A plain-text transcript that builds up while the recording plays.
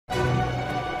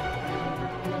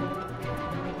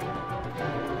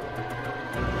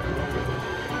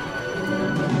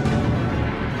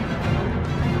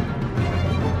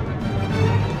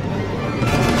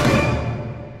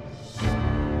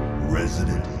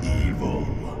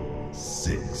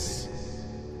6.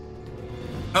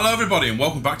 Hello everybody and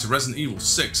welcome back to Resident Evil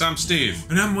 6. I'm Steve.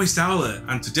 And I'm Moist Owlet.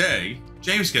 And today,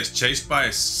 James gets chased by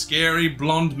a scary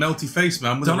blonde melty face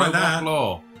man with a robot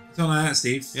claw. Don't like that,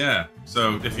 Steve. Yeah.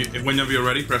 So if whenever you're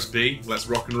ready, press B. Let's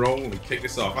rock and roll and kick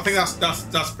this off. I think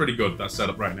that's pretty good, that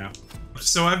setup right now.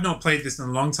 So I've not played this in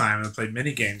a long time. I've played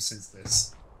mini games since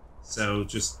this. So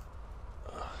just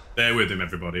bear with him,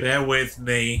 everybody. Bear with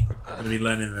me. I'm going to be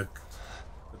learning the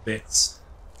bits.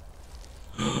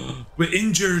 We're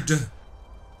injured.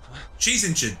 She's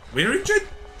injured. We're injured?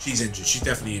 She's injured. She's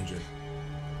definitely injured.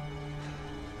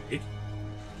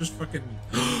 Just fucking...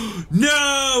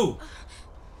 No!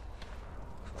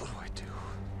 What do I do?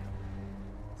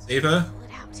 Save her? Pull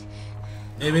it out.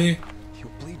 Maybe?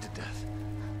 You'll bleed to death.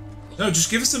 No, just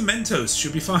give her some Mentos.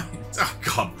 She'll be fine. Oh,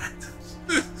 God,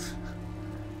 Mentos.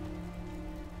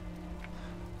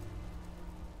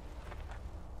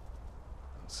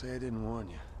 Don't say I didn't warn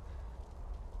you.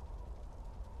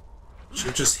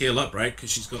 She'll just heal up, right?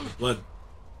 Because she's got the blood.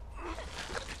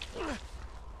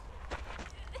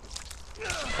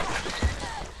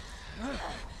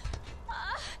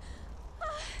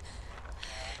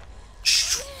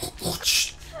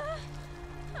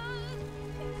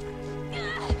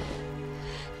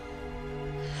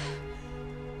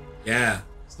 Yeah,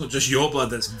 it's not just your blood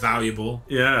that's valuable.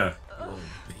 Yeah. Oh,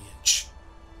 bitch.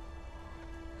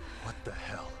 What the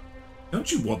hell?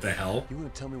 Don't you what the hell? You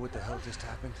want to tell me what the hell just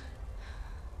happened?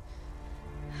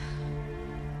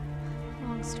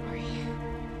 Long story.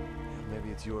 Maybe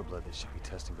it's your blood they should be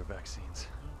testing for vaccines.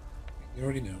 You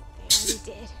already know. They already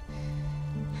did.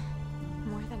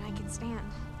 More than I can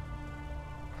stand.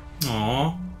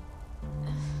 Aww.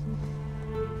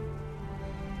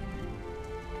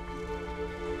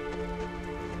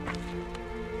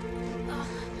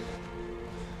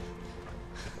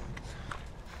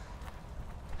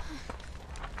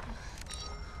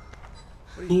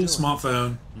 Cool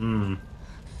smartphone.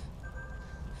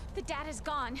 The data's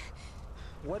gone.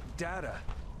 What data?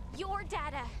 Your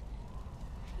data.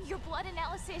 Your blood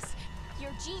analysis.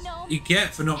 Your genome. You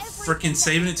get for not freaking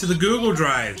saving it to the Google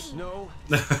Drive. No.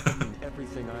 I mean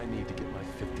everything I need to get my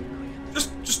 50 million.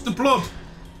 Just the blood.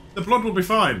 The blood will be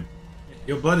fine.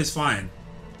 Your blood is fine.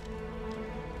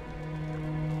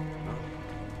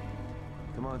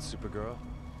 Come on, Supergirl.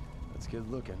 Let's get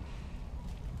looking.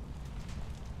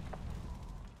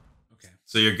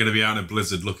 So you're going to be out in a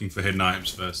blizzard looking for hidden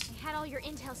items first. I had all your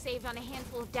intel saved on a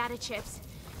handful of data chips.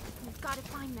 We've got to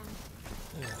find them.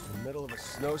 In the middle of a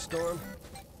snowstorm?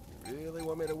 You really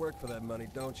want me to work for that money,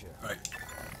 don't you? Right.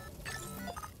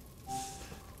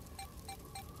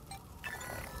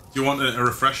 Do you want a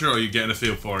refresher or are you getting a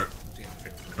feel for it?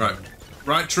 Right.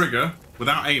 Right trigger,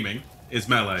 without aiming, is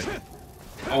melee.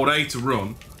 Hold A to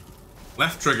run.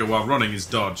 Left trigger while running is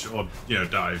dodge or,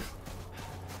 dive.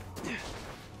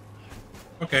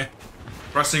 Okay.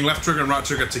 Pressing left trigger and right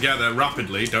trigger together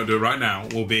rapidly, don't do it right now,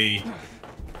 will be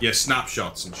your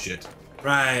snapshots and shit.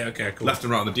 Right, okay, cool. Left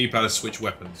and right on the D-pad is switch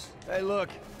weapons. Hey, look.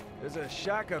 There's a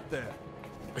shack up there.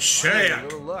 A shack? A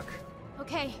little luck.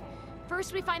 Okay,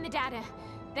 first we find the data.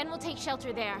 Then we'll take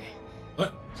shelter there.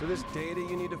 What? So this data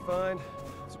you need to find,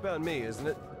 it's about me, isn't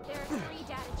it? There are 3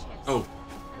 data chips. Oh.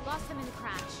 I lost them in the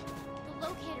crash. The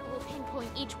locator will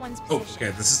pinpoint each one's Oh, position.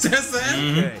 okay, this is test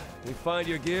then? Okay, you find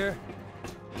your gear,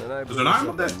 then I There's an iron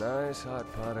up up a nice hot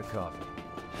pot of coffee.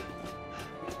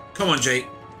 Come on, Jake.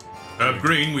 Herb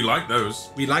green, we like those.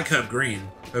 We like Herb Green.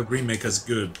 Herb Green make us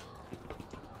good.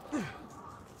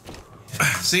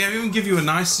 See, I even give you a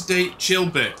nice sedate chill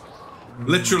bit.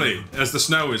 Literally, as the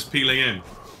snow is peeling in.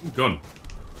 Ooh, gun.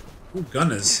 Ooh,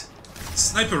 gunners.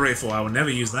 Sniper rifle, I will never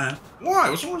use that. Why?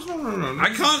 What's wrong? I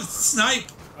can't snipe!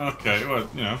 Okay, well,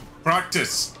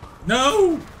 practice.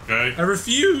 No! Okay. I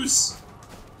refuse!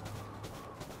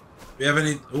 Do we have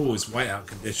any... Oh, it's whiteout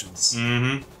conditions.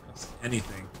 Mm-hmm. That's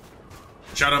anything.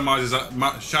 Shadow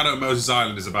Moses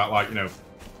Island is about,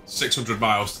 600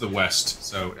 miles to the west,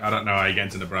 so I don't know how you get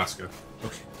into Nebraska.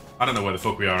 Okay. I don't know where the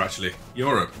fuck we are, actually.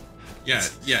 Europe. Yeah.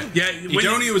 Yeah,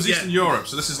 Edonia was Eastern Europe,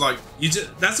 so this is like...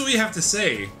 that's all you have to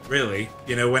say, really.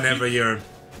 Whenever you're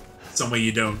somewhere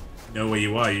you don't know where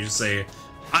you are, you just say,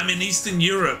 I'm in Eastern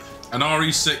Europe. An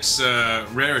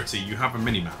RE6 rarity, you have a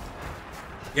mini-map.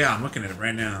 Yeah, I'm looking at it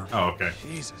right now. Oh, okay.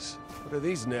 Jesus, what are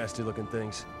these nasty looking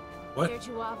things? What? They're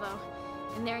Juavo,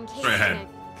 and they're encased Straight ahead. in a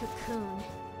cocoon.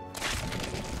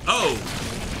 Oh!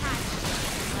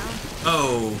 Well,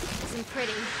 Oh! isn't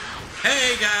pretty.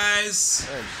 Hey, guys!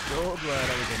 I'm so glad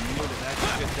I was immune to that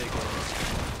shit they gave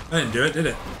us. I didn't do it, did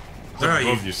it? Where are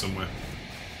you? Above you somewhere.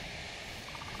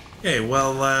 Okay,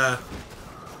 well,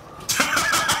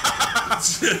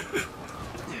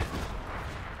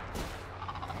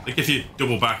 think if you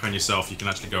double back on yourself, you can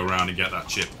actually go around and get that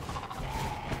chip.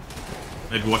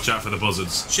 Maybe watch out for the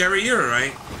buzzards. Sherry, you're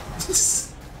alright.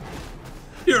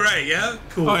 You're alright, yeah?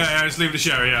 Cool. Oh yeah, just leave it to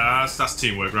Sherry. Yeah, that's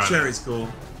teamwork, right? Sherry's cool.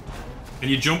 Can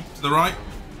you jump to the right?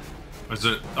 Or is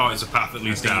it? Oh, it's a path that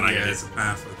leads down. I get it. It's a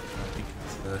path.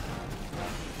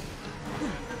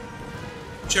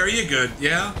 Sherry, you're good.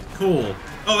 Yeah. Cool.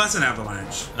 Oh, that's an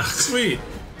avalanche. Sweet.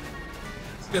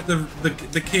 Let's get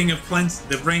the king of plenty.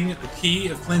 The key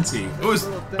of plenty. Oh, it's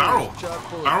barrel.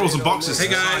 Barrels and boxes. Hey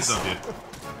guys. Of you.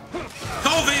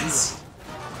 Corvids!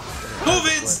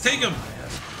 Corvids, take him!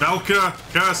 Belka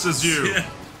curses you. Yeah.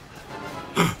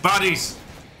 Baddies.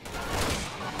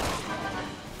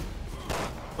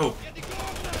 Oh.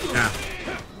 Yeah.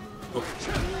 Oh.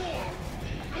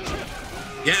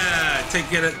 Yeah,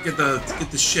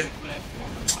 get the shit.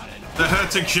 They're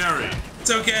hurting Sherry.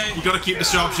 It's okay. You gotta keep the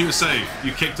sharpshooter safe.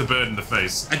 You kicked a bird in the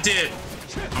face. I did.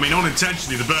 I mean,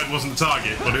 unintentionally, the bird wasn't the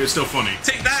target, but it was still funny.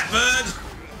 Take that, bird!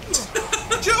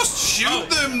 Just shoot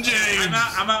them, James!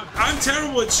 I'm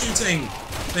terrible at shooting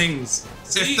things.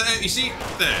 See? You see?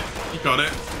 There. You got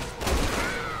it.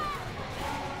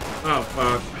 Oh,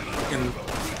 fuck.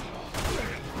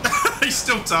 He's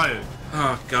still tired.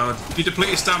 Oh, God. If you deplete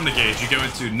your stamina gauge, you go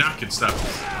into knackered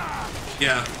status.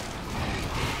 Yeah.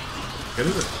 Good,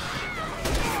 is it?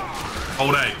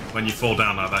 Hold A. When you fall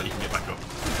down like that, you can get back up.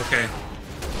 Okay.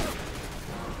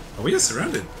 Oh, we are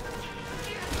surrounded.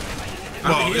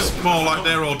 Well, it's more like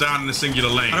they're all down in a singular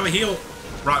lane. How do we heal?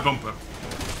 Right bumper.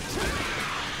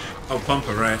 Oh,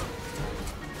 bumper, right.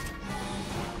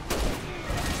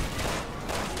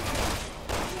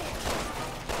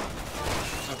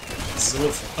 Oh, this is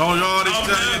awful. Oh god, he's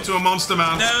turning into a monster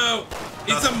man. No!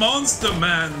 It's a monster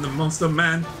man! The monster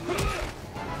man.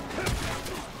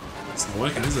 It's not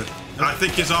working, is it? I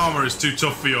think his armor is too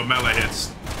tough for your melee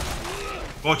hits.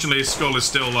 Fortunately, his skull is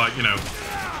still like, you know...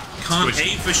 Can't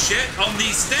aim for shit on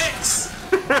these sticks!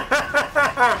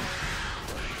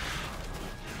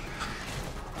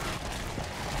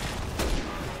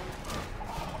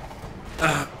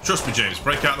 Trust me, James,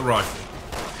 break out the rifle.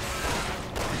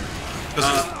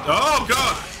 Oh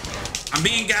god! I'm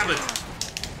being gabbered.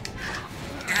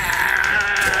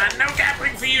 No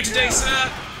gabbering for you today,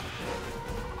 sir!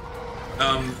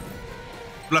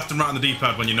 Left and right on the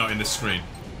D-pad when you're not in this screen.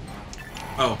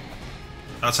 Oh.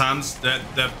 That's hands. There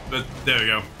we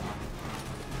go.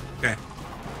 Okay.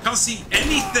 Can't see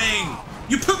anything!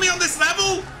 You put me on this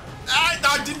level?!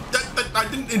 I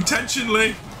didn't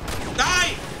intentionally.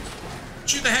 Die!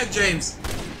 Shoot the head, James.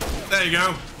 There you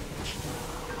go.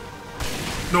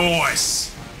 Nice.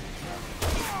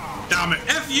 Damn it.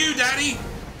 F you, Daddy!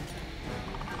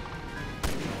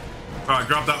 Alright,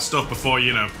 grab that stuff before,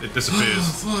 you know, it disappears.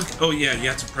 Oh, fuck. Oh, yeah, you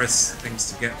have to press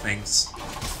things to get things.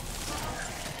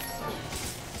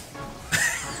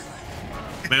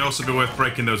 May also be worth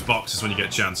breaking those boxes when you get a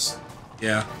chance.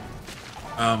 Yeah.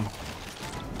 I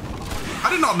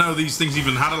did not know these things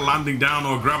even had a landing down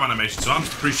or a grab animation, so I'm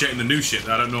just appreciating the new shit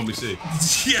that I don't normally see.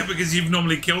 Yeah, because you've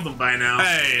normally killed them by now.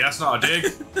 Hey, that's not a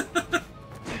dig.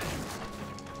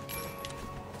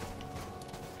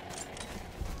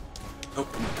 Oh.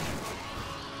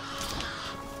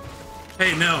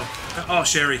 Hey, no. Oh,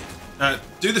 Sherry.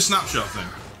 Do the snapshot thing.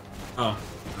 Oh.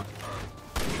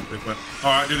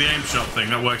 Alright, do the aim shot thing.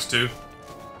 That works too.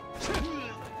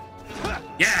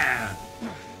 Yeah!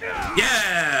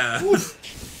 Yeah! Oh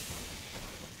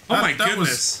my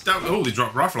goodness. Oh, they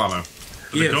dropped rifle ammo.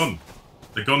 For the gun.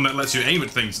 The gun that lets you aim at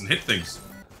things and hit things.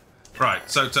 Right,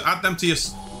 so to add them to your...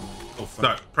 Oh, fuck.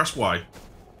 No, press Y.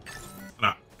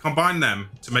 Now, combine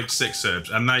them to make 6 herbs.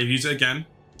 And now you use it again.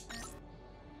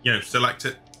 You know, select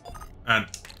it. And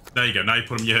there you go. Now you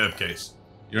put them in your herb case.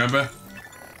 You remember?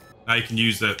 Now you can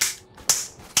use the...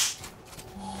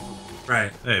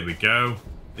 Right. There we go.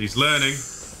 He's learning.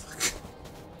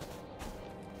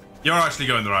 You're actually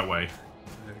going the right way.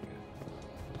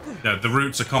 Yeah, the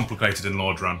routes are complicated in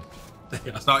Lordran.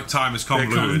 It's like time is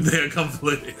convoluted. They're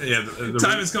convoluted. Yeah,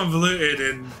 time is convoluted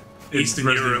in Eastern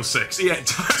Europe. 6. Yeah,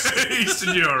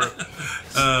 Eastern Europe.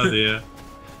 Oh dear.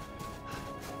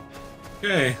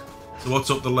 Okay. So what's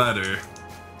up the ladder?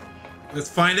 Let's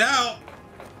find out.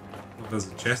 Well, there's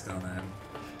a chest down there.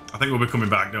 I think we'll be coming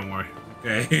back, don't worry.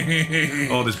 Okay.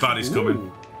 Oh, this baddie's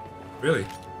coming. Really?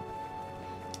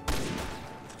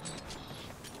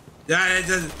 Yeah, it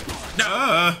doesn't.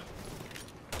 No!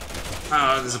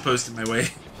 Oh, there's a post in my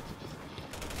way.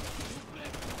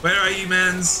 Where are you,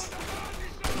 mans?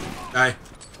 Die.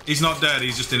 He's not dead,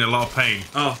 he's just in a lot of pain.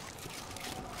 Oh.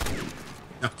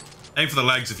 No. Aim for the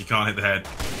legs if you can't hit the head.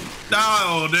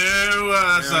 No,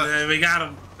 no! We got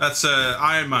him. That's a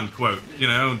Iron Man quote. You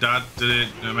know, Dad did it,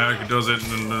 America does it.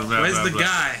 Where's the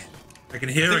guy? I can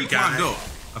hear a guy. Up.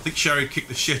 I think Sherry kicked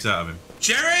the shit out of him.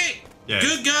 Sherry! Yeah.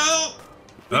 Good girl!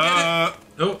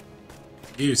 Oh,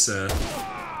 you, sir.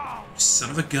 You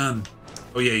son of a gun.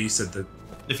 Oh, yeah, you said that.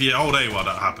 If you hold A while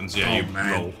that happens, yeah, you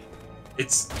roll.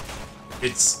 It's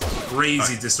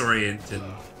crazy disorienting.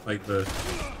 Like the...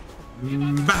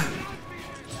 I'm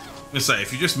gonna say,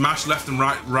 if you just mash left and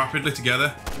right rapidly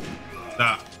together,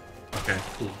 that. Okay,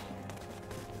 cool.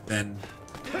 Then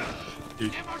do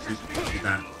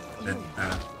that. Then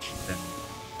then.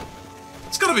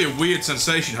 It's gotta be a weird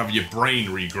sensation having your brain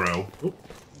regrow. Oh,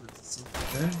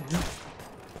 there, yeah.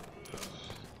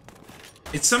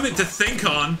 It's something to think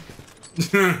on.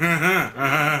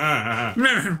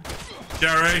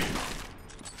 Jerry.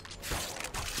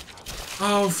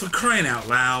 Oh, for crying out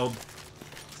loud!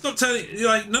 Stop turning.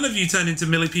 Like none of you turned into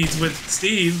millipedes with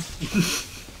Steve.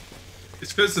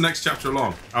 It's because the next chapter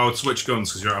along. I would switch guns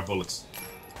because you're out of bullets.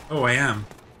 Oh, I am.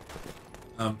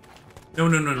 No.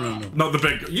 Not the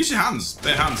big. Use your hands.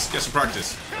 Their hands. Get some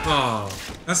practice. Oh,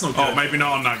 that's not good. Oh, maybe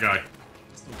not on that guy.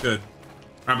 That's not good.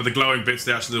 Remember the glowing bits,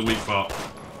 they're actually the weak part.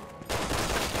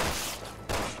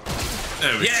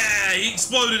 There we go. Yeah, he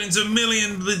exploded into a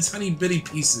million tiny bitty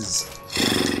pieces.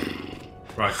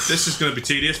 Right, this is going to be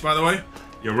tedious, by the way.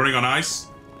 You're running on ice.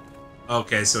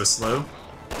 Okay, so slow.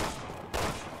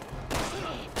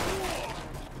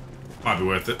 Might be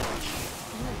worth it.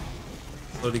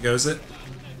 Slowly goes it.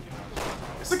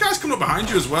 The guy's coming up behind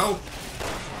you as well.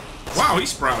 Wow, he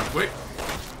sprouted quick.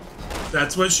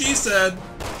 That's what she said.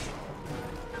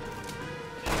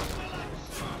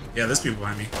 Yeah, there's people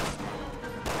behind me.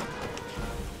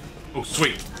 Oh,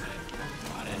 sweet.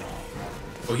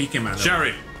 Oh, he came out.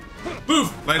 Sherry.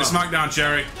 Move! Lay the smack down,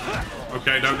 Sherry.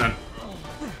 Okay, don't then.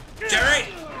 Jerry!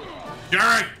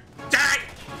 Jerry! Jerry!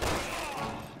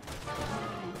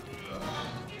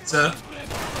 Sir?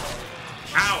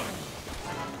 Ow!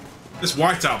 This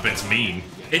whiteout bit's mean.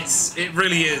 It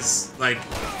really is, like,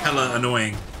 hella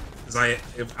annoying. Because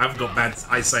I've got bad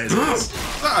eyesight as well.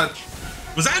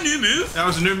 Was that a new move? That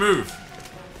was a new move.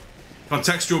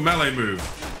 Contextual melee move.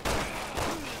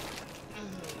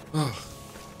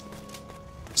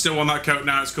 Still want that coat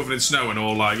now it's covered in snow and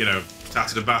all, like, you know,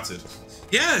 tattered and battered.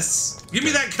 Yes! Give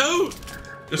me that coat!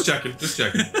 Just checking, just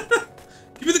checking.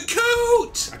 Give me the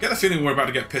coat! I get the feeling we're about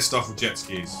to get pissed off with jet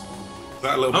skis. Is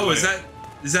that a little bit later?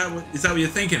 Is that what you're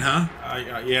thinking, huh?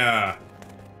 Yeah.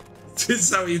 Is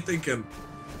that what you're thinking?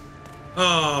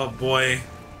 Oh boy.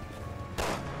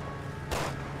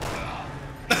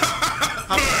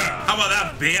 How about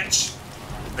that, bitch?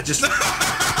 I just.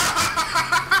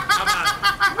 How about?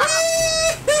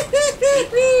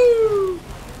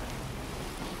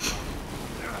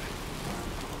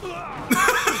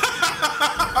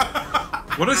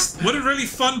 What a really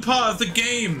fun part of the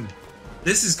game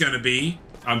this is going to be.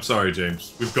 I'm sorry,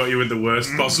 James. We've got you in the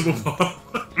worst possible part.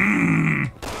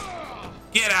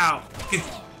 Get out.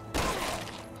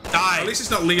 Die. At least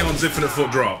it's not Leon's infinite foot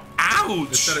drop. Ouch.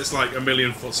 Instead it's like a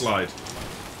 1,000,000 foot slide.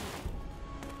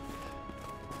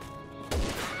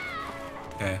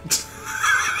 Okay.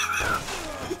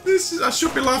 I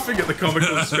should be laughing at the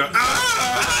comical description.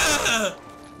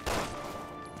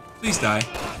 Please die.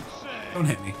 Don't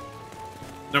hit me.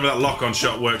 Remember that lock-on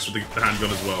shot works with the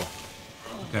handgun as well.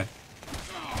 Okay.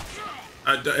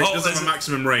 It does have a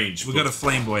maximum range. We got a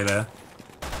flame boy there.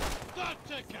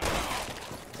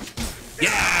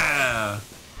 Yeah!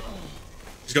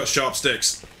 He's got sharp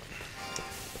sticks.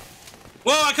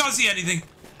 Whoa, I can't see anything.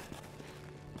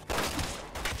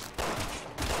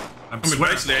 I mean,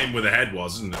 basically aim where the head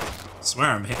was, isn't it? I swear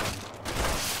I'm hitting.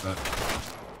 But...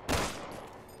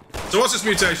 So what's this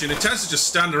mutation? It tends to just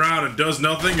stand around and does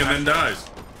nothing and then dies.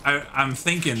 I'm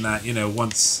thinking that, you know,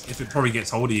 if it probably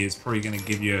gets hold of you, it's probably going to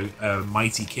give you a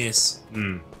mighty kiss.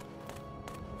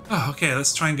 Oh, okay,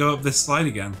 let's try and go up this slide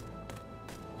again.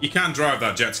 You can drive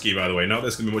that jet ski, by the way. Not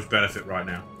there's going to be much benefit right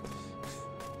now.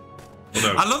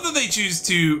 Although, I love that they choose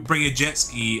to bring a jet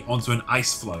ski onto an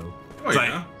ice flow. Oh,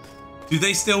 yeah. Do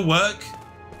they still work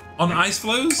on ice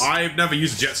flows? I've never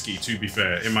used a jet ski, to be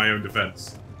fair, in my own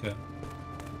defense. Okay.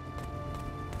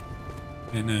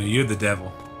 Yeah, no, you're the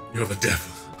devil. You're the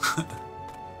devil.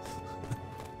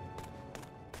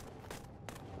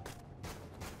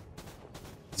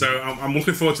 So I'm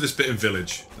looking forward to this bit in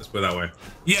Village. Let's put it that way.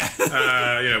 Yeah.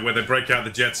 You know, where they break out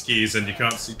the jet skis and you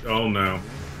can't see. Oh no.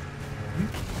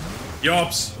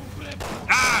 Yobs.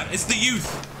 Ah, it's the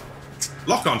youth.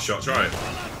 Lock-on shots, right?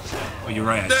 Oh, you're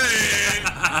right.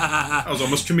 That was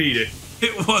almost comedic.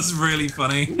 It was really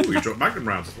funny. Ooh, you dropped magnum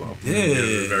rounds as well.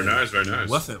 Yeah. Very nice, very nice.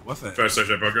 Wuff it, wuff it. First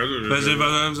session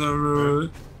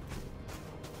podcast.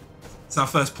 It's our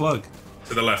first plug.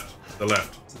 To the left. To the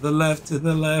left. To the left. To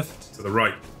the left. To the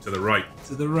right. To the right.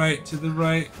 To the right. To the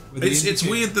right. It's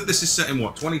weird that this is set in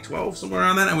what 2012 somewhere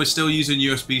around then, and we're still using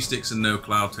USB sticks and no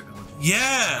cloud technology. Yeah.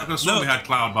 I could have sworn we had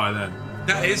cloud by then.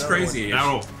 That is crazy.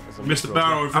 Barrel. Mr.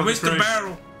 Barrel. I missed the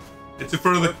barrel. It's in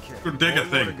front of the digger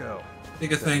thing.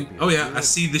 Digger thing. Oh yeah, I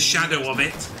see the shadow of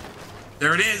it.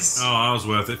 There it is. Oh, that was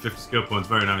worth it. 50 skill points.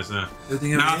 Very nice there.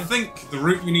 Now, I think the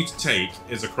route you need to take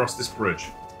is across this bridge.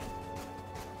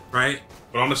 Right.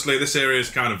 But honestly, this area is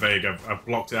kind of vague. I've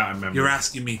blocked it out in memory. You're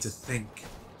asking me to think.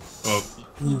 Oh,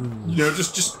 you know,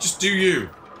 just do you.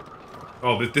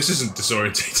 Oh, this isn't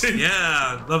disorientating.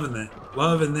 Yeah, loving it.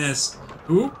 Loving this.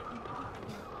 Ooh.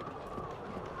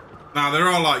 Now, there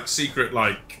are, like, secret,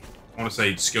 like, I want to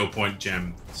say skill point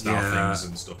gem style things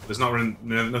and stuff. There's not really,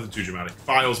 nothing too dramatic.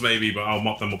 Files, maybe, but I'll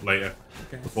mop them up later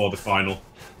before the final.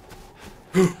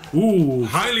 Ooh.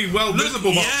 Highly well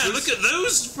visible boxes. Yeah, look at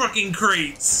those fucking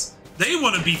crates. They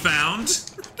want to be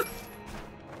found.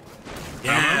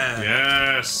 Yeah.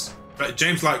 Yes. But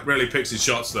James, like, rarely picks his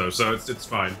shots, though, so it's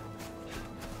fine.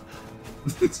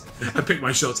 I pick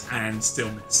my shots and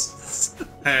still miss.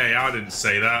 Hey, I didn't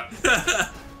say that.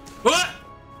 What?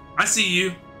 I see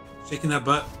you. Shaking that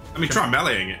butt. I mean, try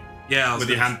meleeing it. Yeah, with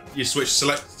your hand. You switch,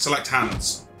 select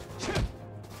hands.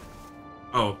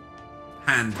 Oh.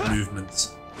 Hand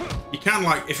movements. You can,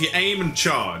 like, if you aim and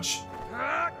charge.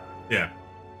 Yeah.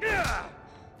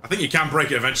 I think you can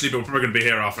break it eventually, but we're probably going to be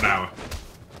here half an hour.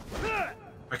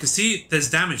 I can see there's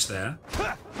damage there.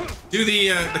 Do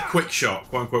the quick shot,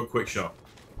 quote unquote quick shot.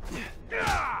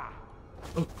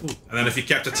 Oh, cool. And then if you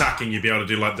kept attacking, you'd be able to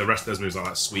do like the rest of those moves like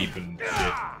that sweep and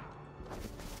shit.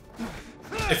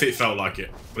 If it felt like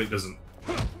it, but it doesn't.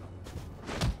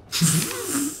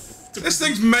 This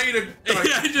thing's made of. Like,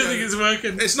 yeah, I don't think it's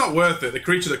working. It's not worth it. The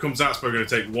creature that comes out's probably going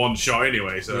to take one shot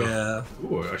anyway. So. Yeah.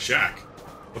 Ooh, a shack.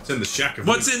 What's in the shack of?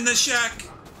 What's in the shack?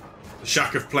 The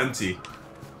shack of plenty.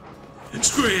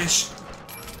 Squish.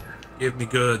 Give me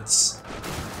goods.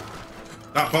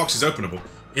 That box is openable.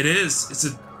 It is. It's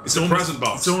a present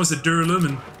box. It's almost a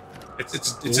Duralumin. It's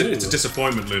a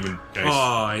disappointment lumen case.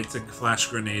 Oh, it's a flash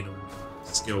grenade on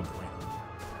skill point.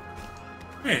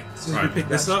 Okay, so we pick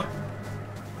this up.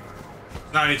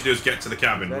 Now all you need to do is get to the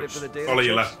cabin, which follow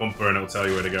your left bumper and it'll tell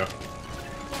you where to go.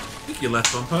 Pick your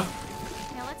left bumper.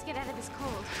 Now let's get out of this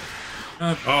cold.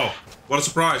 Oh, what a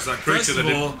surprise! That creature that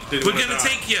didn't we're gonna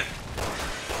take you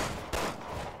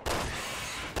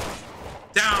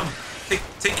down.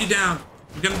 Take you down.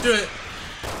 We're gonna do it.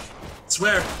 I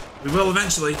swear, we will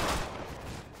eventually.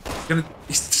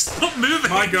 He's just not moving.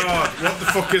 My God, what the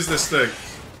fuck is this thing?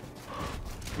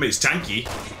 I mean, it's tanky.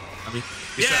 I mean,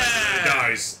 it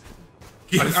dies.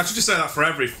 I should just say that for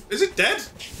every. Is it dead?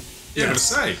 Yeah, I'm gonna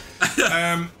say.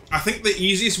 I think the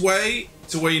easiest way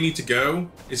to where you need to go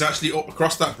is actually up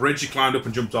across that bridge you climbed up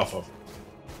and jumped off of.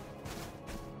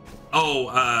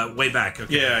 Oh, way back.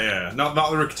 Okay. Yeah. Not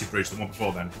the rickety bridge, the one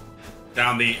before then.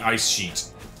 Down the ice sheet.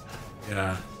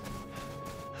 Yeah.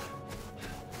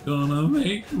 Gonna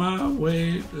make my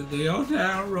way to the old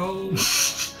town road.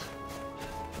 This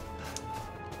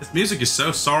music is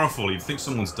so sorrowful, you'd think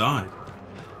someone's died.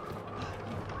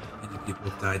 Many people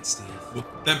have died, Steve. Well,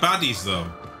 they're baddies, though.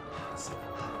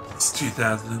 It's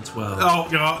 2012. Oh,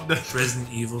 God.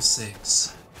 Resident Evil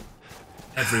 6.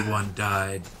 Everyone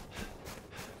died.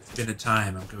 It's been a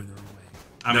time. I'm going the wrong way.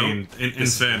 I mean, in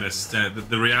fairness,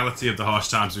 the reality of the harsh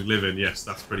times we live in, yes,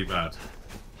 that's pretty bad.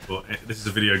 But this is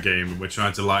a video game, and we're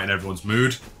trying to lighten everyone's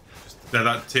mood. Just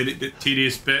that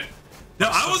tedious bit. No,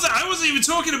 I wasn't even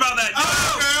talking about that.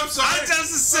 Oh, okay, I'm sorry. I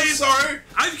was just saying, I'm sorry.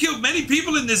 I've killed many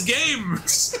people in this game.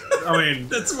 I mean,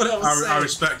 that's what I was saying. I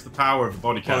respect the power of the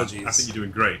body count. Apologies. I think you're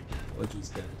doing great. Apologies,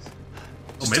 guys.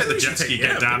 Just take the jet ski,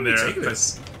 get down there.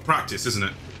 It's practice, isn't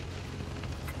it?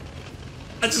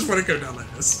 I just want to go down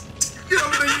like this.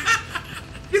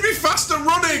 You'd be faster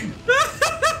running!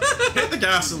 Hit the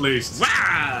gas at least.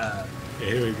 Wow!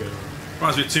 Okay, here we go.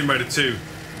 Reminds me of Tomb Raider 2.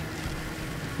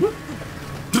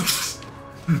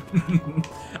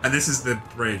 And this is the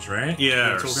bridge, right?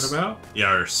 Yeah. What we're talking about?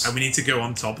 Yes. And we need to go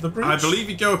on top of the bridge? I believe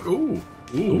you go.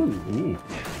 Ooh.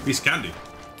 Piece of candy.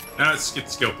 Now let's get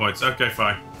the skill points. Okay,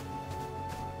 fine.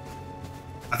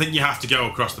 I think you have to go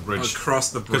across the bridge.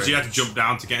 Across the bridge. Because you had to jump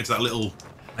down to get into that little.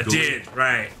 I did,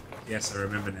 right. Yes, I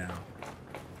remember now.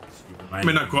 I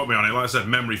mean, don't quote me on it. Like I said,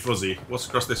 memory fuzzy. What's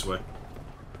across this way?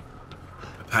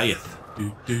 A path.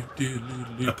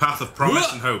 A path of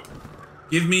promise and hope.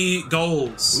 Give me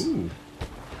goals. Ooh.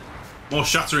 More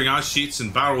shattering ice sheets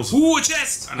and barrels. Ooh, a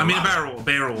chest! And a barrel. A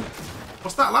barrel.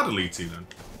 What's that ladder lead to then?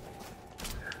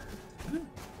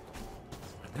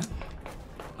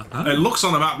 Huh? It looks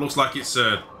on the map, looks like it's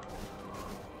it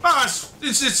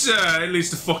leads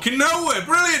to fucking nowhere.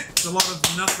 Brilliant. It's a lot of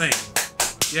nothing.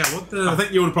 Yeah, what the? I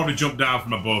think you would have probably jumped down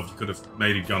from above. You could have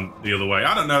maybe gone the other way.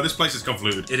 I don't know. This place is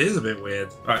convoluted. It is a bit weird.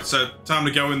 Right, so time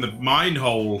to go in the mine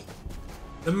hole.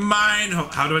 The mine hole.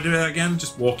 How do I do that again?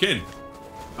 Just walk in.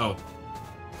 Oh.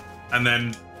 And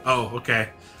then Oh, okay.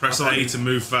 press on E to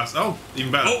move fast. Oh,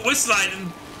 even better. Oh, we're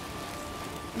sliding.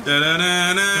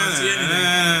 Can't see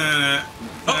anything.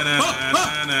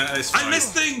 It's I fine.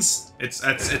 missed things.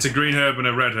 It's a green herb and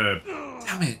a red herb.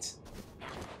 Damn it.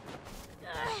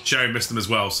 Sherry missed them as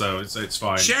well, so it's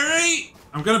fine. Sherry,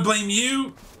 I'm gonna blame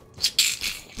you.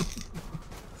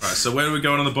 Right, so where are we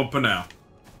going on the bumper now?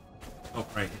 Oh,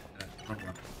 right. Wrong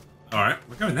one. Alright.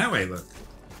 We're going that way, look.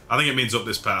 I think it means up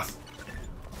this path.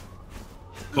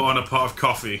 Put on a pot of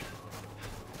coffee.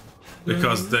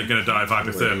 Because they're gonna die of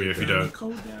hypothermia if you don't.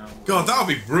 God, that would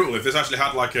be brutal if this actually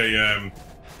had like a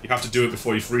you have to do it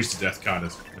before you freeze to death kind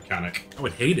of mechanic. I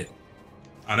would hate it.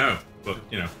 I know, but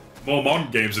you know, more modern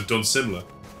games have done similar.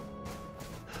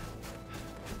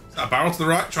 Is that a barrel to the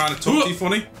right trying to talk to you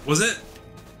funny? Was it?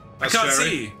 That's I can't Sherry.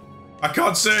 see. I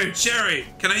can't see! Sherry,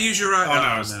 can I use your right?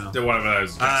 Oh no, it's one of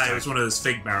those. It was one of those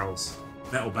fake barrels.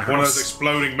 Metal barrels. One of those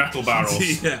exploding metal barrels.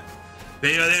 Yeah.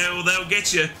 They'll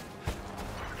get you.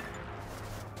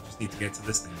 Just need to get to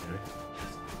this thing, Jerry.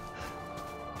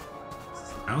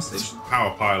 Power station.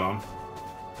 Power pylon.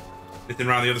 Anything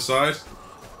around the other side?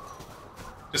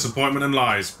 Disappointment and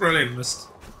lies. Brilliant. Must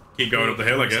Keep going up the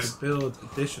hill, I guess. build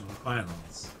additional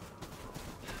pylons.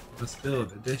 Must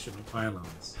build additional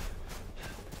pylons.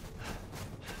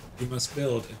 You must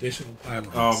build additional pylons.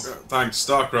 Oh, thanks,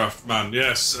 StarCraft, man.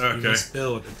 Yes, You okay. must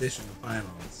build additional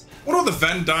pylons. What other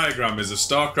Venn diagram is of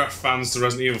StarCraft fans to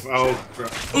Resident Evil? Oh,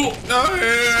 crap. Oh! No!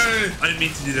 I didn't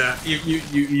mean to do that.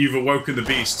 You've awoken the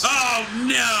beast. Oh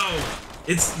no!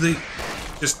 It's the.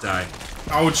 Just die.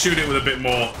 I would shoot it with a bit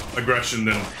more aggression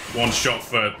than one shot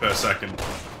per second.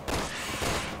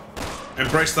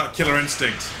 Embrace that killer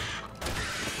instinct.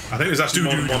 I think there's actually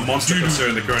more than one monster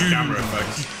considering the current camera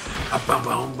effects.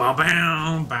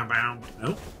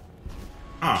 Nope.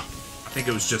 Ah, I think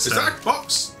it was just. is that a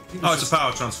box? Oh, it's a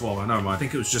power transformer. Never I mind.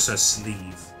 think it was just a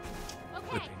sleeve.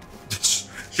 Okay.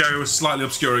 Sherry was slightly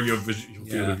obscuring your field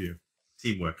Yeah. of view.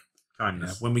 Teamwork, Yeah,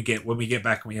 kindness. when we get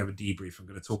back and we have a debrief, I'm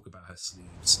going to talk about her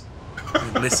sleeves.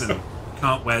 Listen, you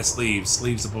can't wear sleeves.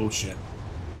 Sleeves are bullshit.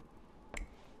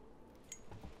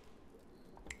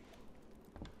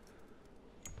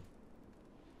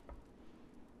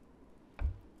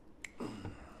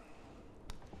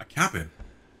 A cabin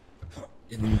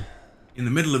in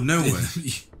the middle of nowhere.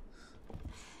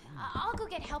 I'll go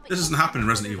get help. This doesn't happen in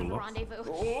Resident Evil, what? Rendezvous.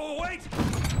 Oh, wait!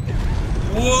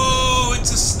 Whoa!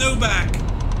 It's a snowback.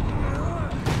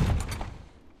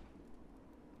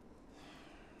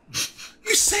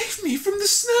 You saved me from the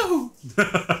snow.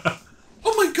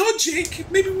 Oh my god, Jake!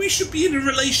 Maybe we should be in a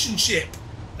relationship.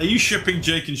 Are you shipping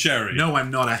Jake and Sherry? No,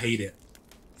 I'm not. I hate it.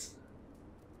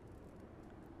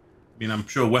 I mean, I'm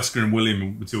sure Wesker and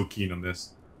William were too keen on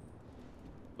this.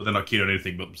 But they're not keen on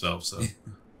anything but themselves, so.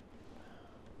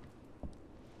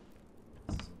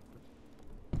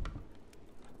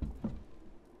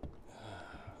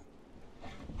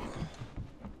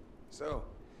 So,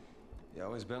 you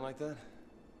always been like that?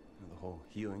 You know, the whole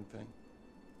healing thing?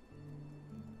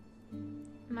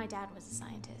 My dad was a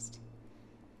scientist.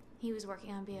 He was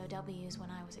working on BOWs when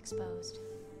I was exposed.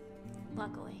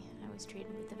 Luckily, I was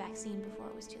treated with the vaccine before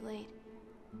it was too late.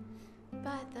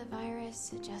 But the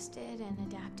virus adjusted and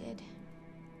adapted.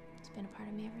 It's been a part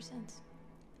of me ever since.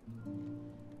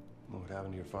 What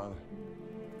happened to your father?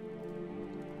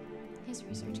 His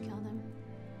research killed him.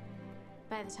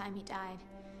 By the time he died,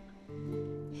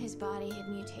 his body had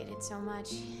mutated so much,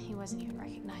 he wasn't even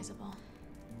recognizable.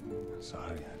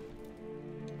 Sorry,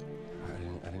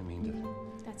 I didn't mean to.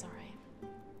 That's all right.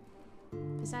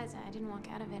 Besides, I didn't walk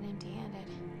out of it empty-handed.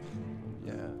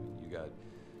 Yeah, you got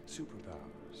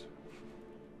superpowers.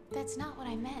 That's not what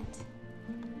I meant.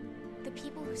 The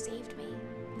people who saved me,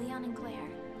 Leon and Claire,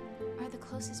 are the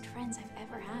closest friends I've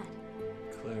ever had.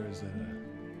 Claire is a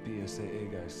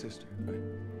BSAA guy's sister, right?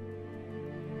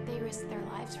 They risked their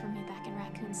lives for me back in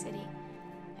Raccoon City.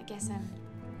 I guess I'm...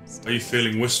 Are you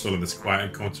feeling wistful in this quiet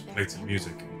and contemplative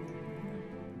music?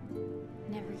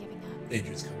 Never giving up,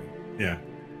 Danger's coming. Yeah.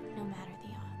 no matter the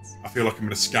odds. I feel like I'm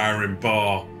in a Skyrim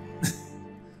bar.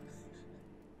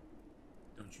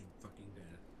 Don't you fucking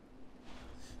dare.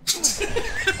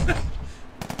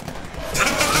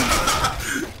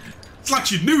 It's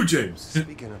like you knew, James.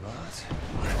 Speaking of odds,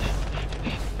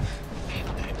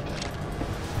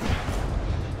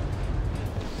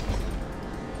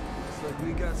 it's like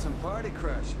We got some party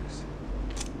crashers.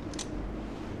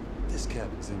 This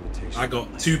cabin's invitation. I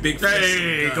got 2 big fish.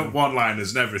 Hey, got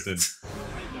one-liners and everything.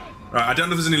 Right, I don't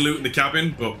know if there's any loot in the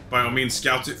cabin, but by all means,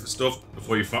 scout it for stuff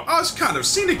before you find. Oh, it's kind of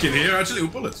scenic in here, actually,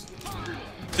 with bullets.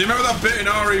 Do you remember that bit in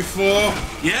RE4?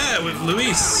 Yeah, with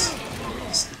Luis.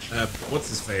 What's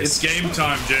his face? It's game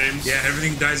time, James. Yeah,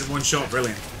 everything dies in one shot.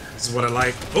 Brilliant. This is what I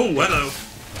like. Oh, hello.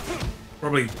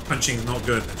 Probably punching not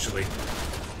good, actually.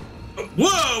 Oh,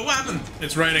 whoa, what happened?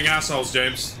 It's raining assholes,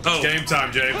 James. Oh. It's game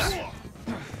time, James.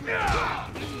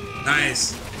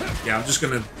 Nice. Yeah, I'm just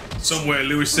gonna... Somewhere,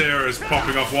 Louis Serra is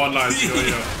popping off one-liners.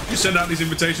 You send out these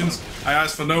invitations. I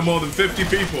ask for no more than 50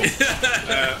 people.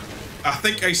 I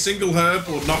think a single herb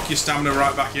will knock your stamina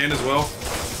right back in as well.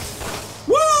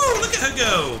 Woo! Look at her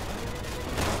go!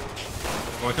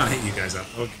 Oh, I can't hit you guys up.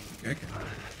 Okay.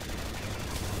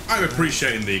 I'm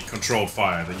appreciating the controlled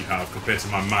fire that you have compared to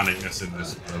my manicness in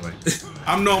this, by the way.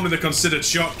 I'm normally the considered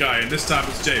shot guy, and this time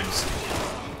it's James.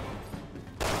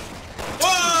 Whoa!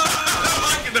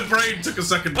 I like it, the brain took a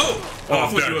second. Oh, I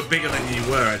thought you were bigger than you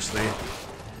were, actually.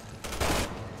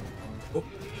 Oh.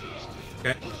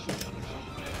 Okay.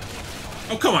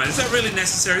 Oh, come on. Is that really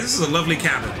necessary? This is a lovely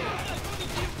cabin.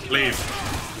 Leave.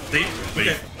 Leave?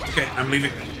 Okay. Okay, I'm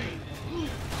leaving.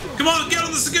 Come on, get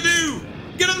on the skidoo!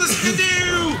 Get on the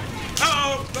skidoo!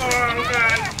 Oh, God.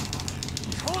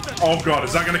 Oh god,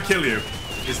 is that gonna kill you?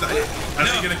 Is that it? Are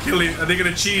they gonna kill you? Are they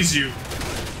gonna cheese you?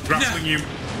 Grappling you?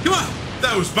 Come on!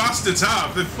 Those bastards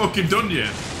have. They've fucking done you.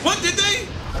 What did they?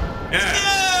 Yeah.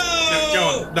 No! Go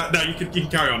on. No, you can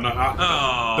carry on.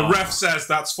 The ref says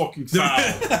that's fucking foul.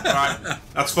 Right?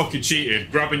 That's fucking cheating.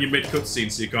 Grabbing you mid cutscene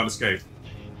so you can't escape.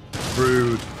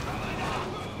 Rude.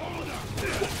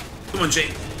 Come on, Jay.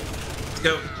 Let's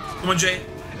go. Come on, Jay.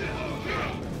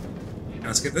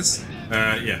 Let's get this.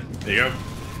 Yeah. There you go.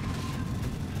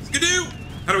 Skidoo!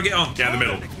 How do we get on? Get in the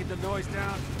middle. Keep the noise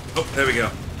down. Oh, there we go.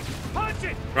 Punch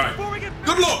it. Right. Before we get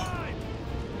Good luck.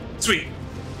 Sweet.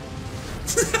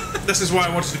 This is why I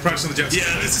wanted to practice on the jet ski.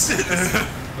 Yeah, this is it.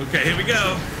 Okay, here we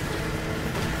go.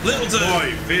 Little turn.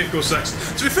 Boy, vehicle sex.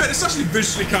 To be fair, it's actually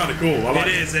visually kind of cool. I like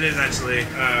It is actually.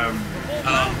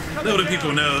 Little do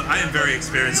people know, I am very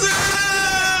experienced.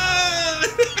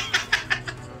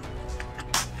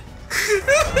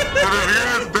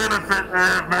 Benefit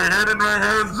my head in my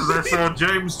hands as I saw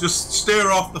James just steer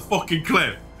off the fucking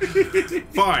cliff.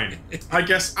 Fine. I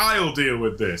guess I'll deal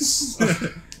with this.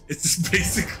 It's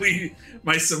basically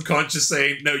my subconscious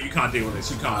saying, no, you can't deal with this.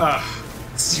 You can't.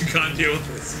 You can't deal with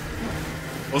this.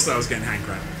 Also, I was getting hand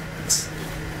cramp.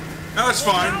 No, that's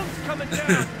fine. coming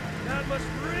down. Dad must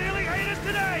really hate us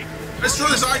today. Let's try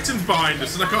this items behind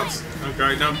us, and I can't.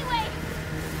 Okay, no. Anyway,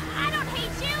 I don't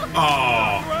hate you.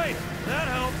 Oh. Right, that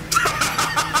helps.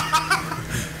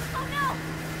 Oh no,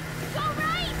 it's all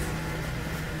right.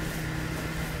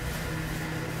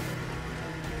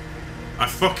 I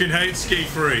fucking hate ski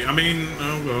free. I mean,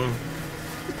 oh god.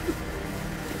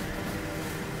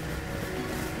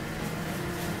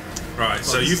 Right,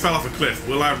 so you fell off a cliff.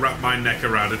 Will I wrap my neck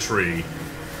around a tree?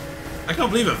 I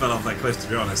can't believe I fell off that cliff, to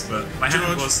be honest, but my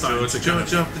hand was starting to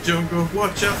George up the jungle.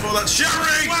 Watch out for that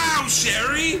Sherry! Wow,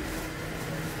 Sherry!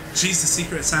 She's the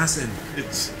secret assassin.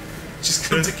 She's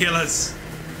come to kill us.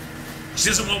 She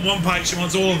doesn't want one pipe, she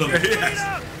wants all of them.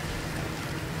 Yes.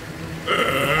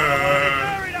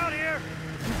 Married out here.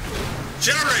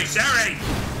 Sherry!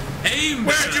 Aim!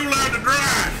 Where'd you learn to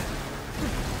drive?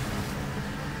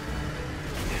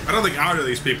 I don't think either of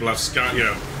these people have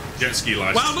jet ski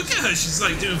license. Wow, look at her. She's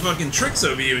like doing fucking tricks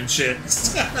over you and shit.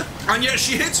 And yet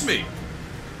she hits me.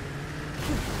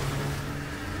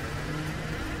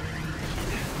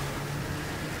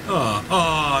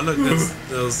 Oh, look, there's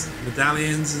those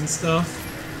medallions and stuff.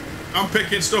 I'm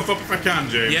picking stuff up if I can,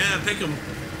 James. Yeah, pick them.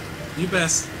 You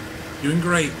best. Doing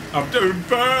great. I'm doing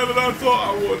better than I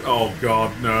thought I would. Oh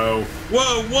god, no.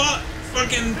 Whoa, what?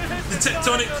 Fucking the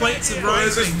tectonic plates are What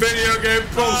is this rising. video game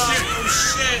bullshit? Oh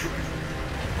shit!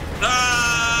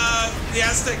 The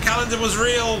Aztec calendar was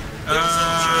real. It was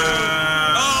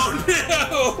all true.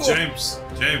 Oh no!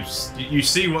 James, you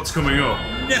see what's coming up.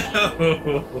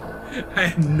 No, I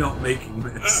am not making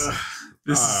this.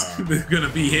 This is gonna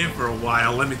be here for a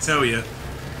while. Let me tell you.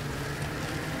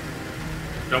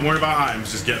 Don't worry about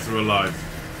items, just get through alive.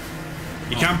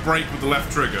 You can't brake with the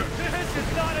left trigger. This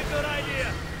is not a good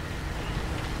idea.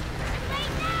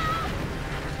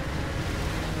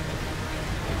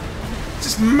 This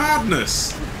is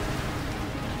madness.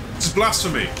 This is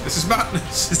blasphemy. This is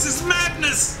madness. This is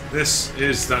madness. This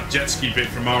is that jet ski bit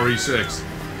from RE6.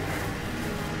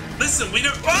 Listen, we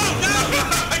don't. Oh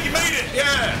no! You made it!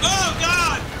 Yeah! Oh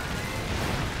god!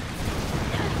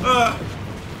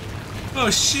 Oh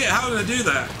shit, how did I do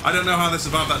that? I don't know how they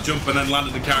survived that jump and then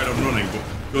landed and carried on running,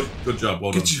 but good job,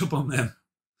 well done. Good job on them.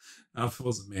 Oh, it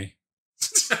wasn't me.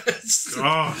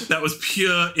 Oh. That was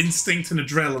pure instinct and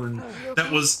adrenaline. That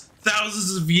was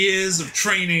thousands of years of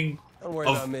training Don't worry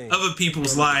of about me. other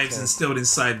people's lives instilled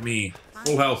inside me.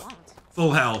 Full health.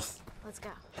 Full health. Let's go.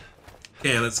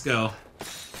 Okay, let's go.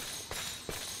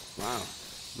 Wow,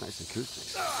 nice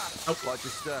acoustics. Watch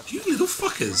your step. You little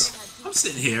fuckers. I'm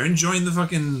sitting here enjoying the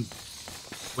fucking...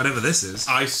 whatever this is.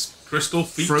 Ice crystal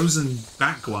feet. Frozen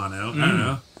bat guano. I don't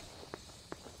know.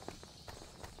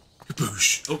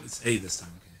 Kaboosh. Oh, it's A this time.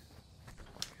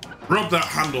 Okay. Rub that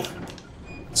handle.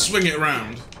 Swing it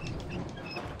around.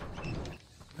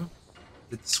 Nope.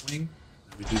 Did the swing.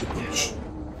 Now we do the push.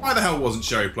 Why the hell wasn't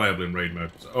Sherry playable in raid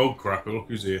mode? Oh crap, look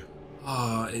who's here.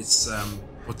 Oh, it's,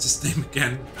 what's his name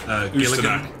again? Ustanak.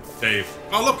 Gilligan. Dave.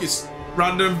 Oh look, it's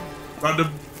random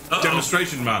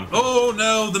demonstration man. Oh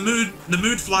no, the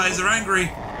mood flies are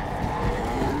angry.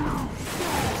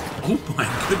 Oh my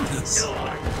goodness.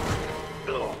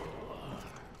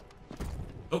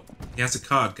 Oh, he has a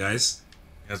card, guys.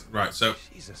 Yes, right, so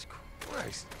Jesus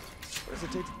Christ. What does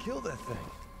it take to kill that thing?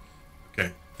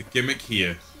 okay, the gimmick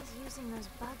here. He's using those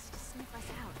bugs to sniff us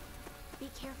out. Be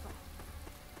careful.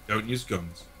 Don't use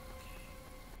guns.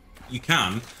 You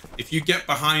can, if you get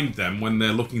behind them when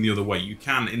they're looking the other way, you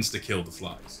can insta-kill the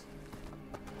flies.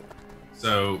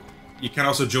 So, you can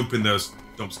also jump in those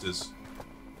dumpsters.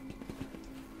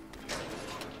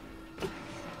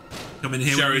 Come in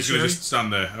here. Sherry's with me, gonna just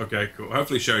stand there. Okay, cool.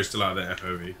 Hopefully Sherry's still out there,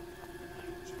 FOV.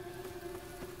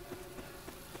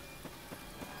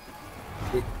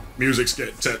 Ooh, music's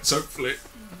getting tense, hopefully.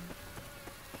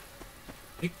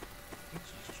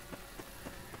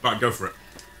 Right, go for it.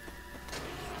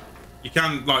 You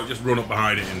can, like, just run up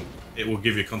behind it and it will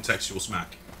give you a contextual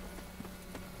smack.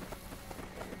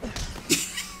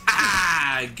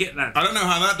 Ah, get that. I don't know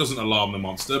how that doesn't alarm the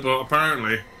monster, but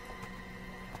apparently...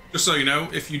 Just so you know,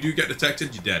 if you do get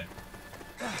detected, you're dead.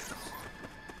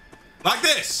 Like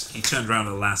this! He turned around at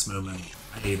the last moment.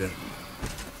 I hate it.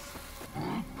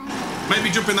 Maybe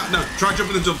jump in that... No, try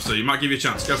jump in the dumpster. You might give you a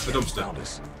chance. Go for the dumpster.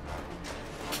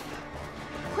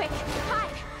 Quick, hide!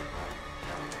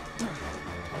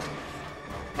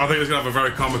 I think it's going to have a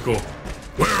very comical...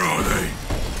 Where are they?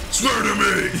 Swear to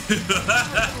me! Those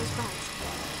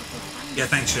bugs. Yeah,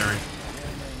 thanks, Sherry.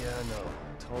 Yeah, I know.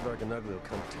 Tall, dark, and ugly will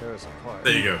come tear us apart.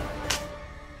 There you go.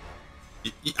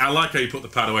 I like how you put the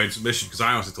pad away in submission, because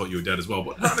I honestly thought you were dead as well,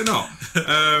 but apparently not.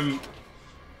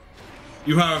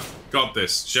 You have got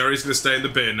this. Sherry's going to stay in the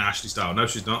bin, Ashley style. No,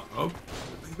 she's not. Oh,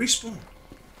 they respawn.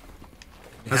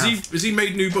 Has he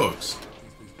made new bugs?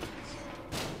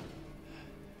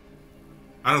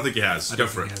 I don't think he has. Go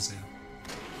for it.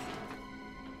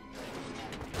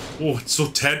 Oh, it's so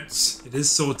tense. It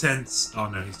is so tense. Oh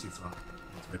no, he's too far.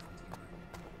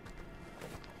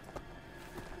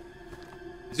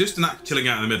 Is Ustanak chilling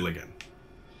out in the middle again?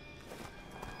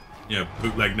 Yeah,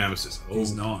 bootleg nemesis. Oh.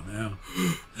 He's not now.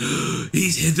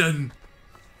 He's hidden.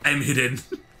 I'm hidden.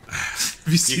 Have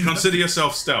you seen You consider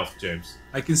yourself stealth, James?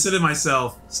 I consider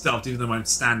myself stealth even though I'm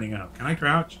standing up. Can I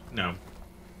crouch? No.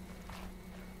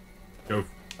 Go.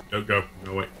 Don't go.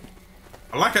 No, wait.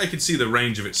 I like how you can see the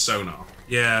range of its sonar.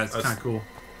 Yeah, it's kind of cool.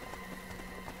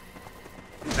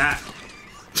 That.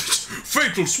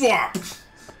 Fatal swap!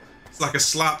 It's like a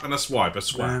slap and a swipe, a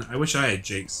swap. Man, I wish I had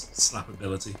Jake's slap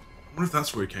ability. I wonder if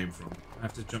that's where he came from. I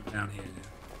have to jump down here.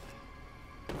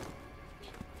 Yeah.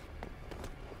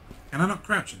 Can I not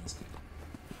crouch in this game?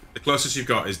 The closest you've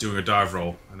got is doing a dive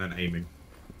roll and then aiming.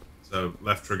 So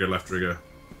left trigger, left trigger.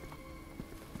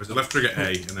 There's a left trigger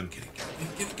A and then...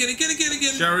 Get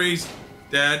it. Sherry's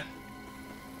dead.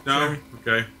 No? Sherry.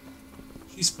 Okay.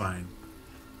 She's fine.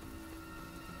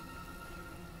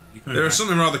 There is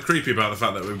something rather creepy about the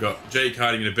fact that we've got Jake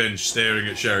hiding in a bench staring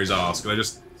at Sherry's arse. Can I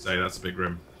just say that's a bit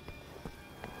grim?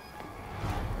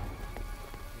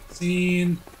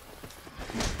 Scene.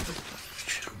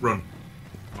 Run.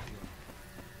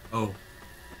 Oh.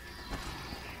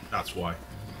 That's why.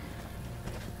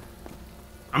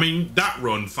 I mean, that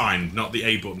run, fine, not the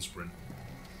A button sprint.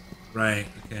 Right,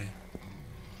 okay.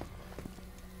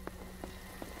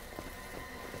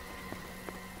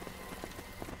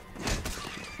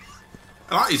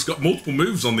 He's got multiple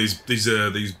moves on these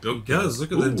build. He does.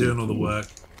 Look at them doing all the work.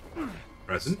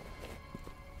 Present.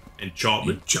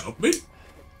 Enchantment.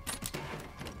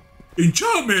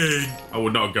 Enchantment! I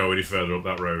would not go any further up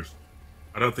that road.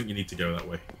 I don't think you need to go that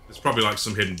way. There's probably like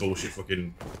some hidden bullshit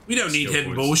fucking... We don't need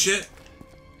hidden bullshit.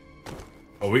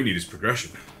 All we need is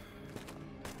progression.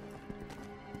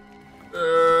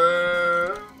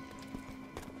 Oh,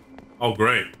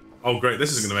 great. Oh, great.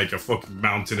 This isn't going to make a fucking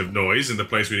mountain of noise in the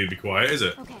place we need to be quiet, is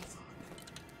it? Okay.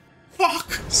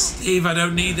 Fuck! Steve, I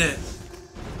don't need it.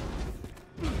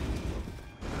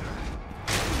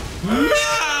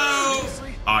 No!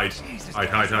 Hide.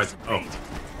 Hide. Oh.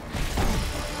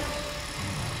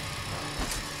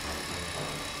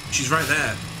 She's right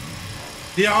there.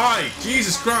 The eye!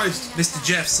 Jesus Christ! Mr.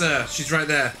 Jeff, sir. She's right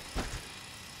there.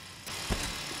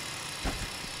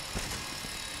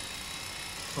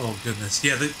 Oh, goodness.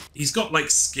 Yeah, he's got, like,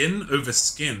 skin over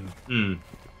skin. Hmm.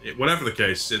 Whatever the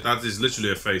case, that is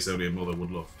literally a face only a mother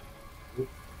would love. Oh,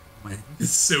 my,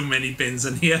 there's so many bins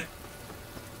in here.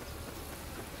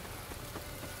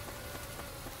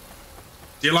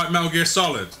 Do you like Metal Gear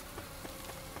Solid?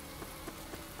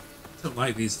 I don't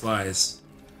like these flies.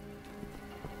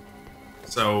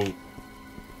 So,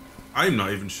 I'm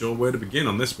not even sure where to begin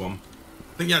on this one.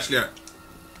 I think you actually...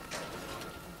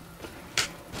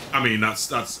 I mean, that's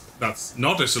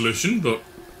not a solution, but...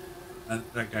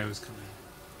 That guy was coming.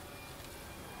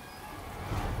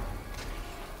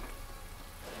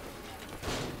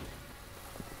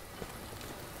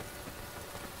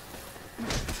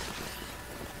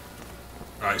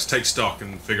 Alright, let's take stock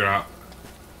and figure out...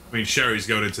 I mean, Sherry's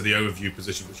going into the overview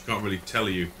position, but she can't really tell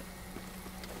you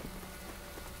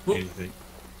anything.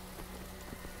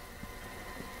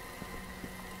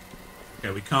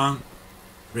 Okay, we can't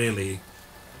really...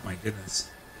 Oh my goodness.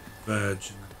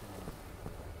 Verge.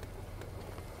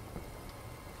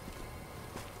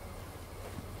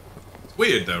 It's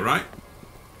weird though, right?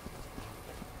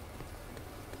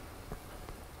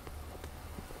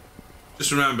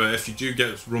 Just remember, if you do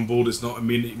get rumbled, it's not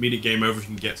immediate game over if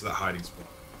you can get to that hiding spot.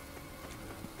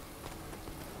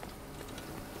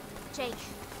 Jake,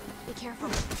 be careful.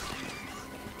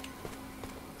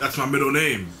 That's my middle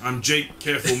name. I'm Jake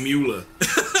Careful Mueller.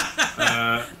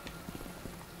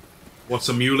 What's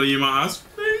a Mueller, you might ask?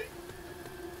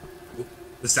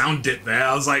 The sound dipped there.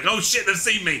 I was like, oh shit, they've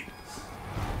seen me.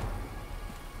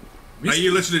 Are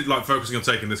you literally like focusing on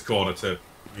taking this corner too?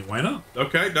 I mean, why not?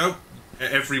 Okay, no.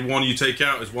 Every one you take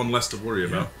out is one less to worry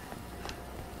about.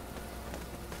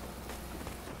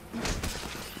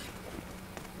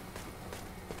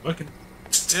 Working.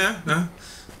 Yeah, no.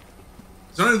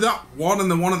 There's only that one and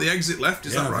the one at the exit left,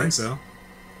 is that right? I think so.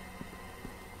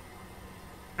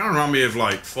 Kind of remind me of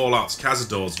like Fallout's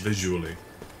Cazadors visually.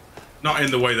 Not in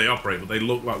the way they operate, but they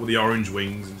look like with the orange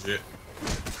wings and shit.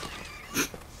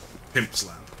 Pimp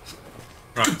slam.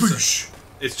 Right, so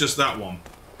it's just that one.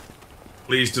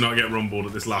 Please do not get rumbled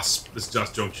at this last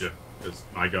juncture, because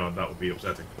my god, that would be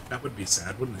upsetting. That would be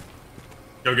sad, wouldn't it?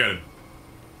 Go get him.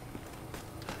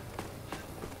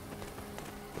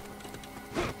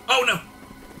 Oh no!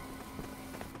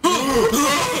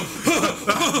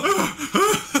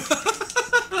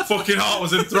 Fucking heart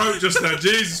was in throat just there.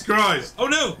 Jesus Christ! Oh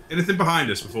no! Anything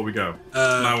behind us before we go?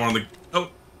 Now we're on the. Oh,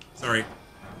 sorry.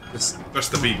 Press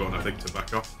the B button, I think, to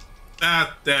back off.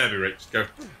 Ah, there we go. Go.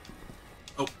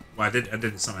 Oh, well, I did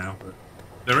it somehow. But...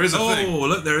 There is a thing. Oh,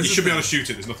 look, there is. You should be able to shoot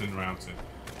it. There's nothing around it.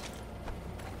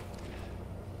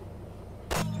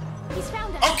 He's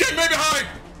found us. Okay, maybe hide.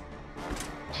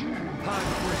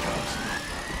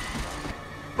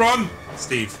 Run,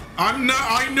 Steve. I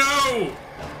know.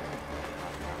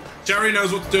 Sherry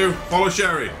knows what to do. Follow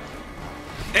Sherry.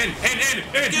 In. Go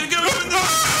in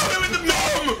the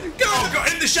Mom! Go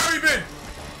in the Sherry bin.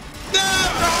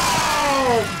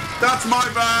 No! That's my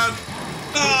bad.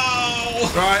 No!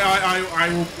 Right, I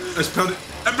will spell it.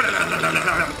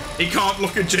 He can't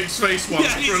look at Jake's face while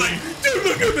Yeah, he's like, don't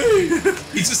look at me!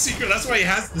 He's a secret. That's why he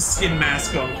has the skin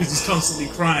mask on, because he's constantly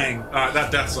crying. Alright,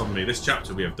 that death's on me. This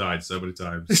chapter we have died so many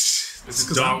times. This is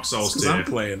Dark Souls tier. I'm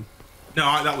playing.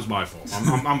 No, that was my fault.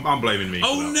 I'm blaming me.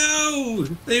 Oh no!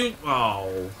 They.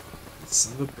 Oh,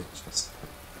 son of a bitches.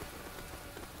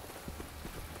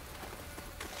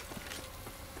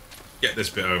 Get this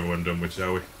bit over and done with,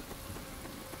 shall we?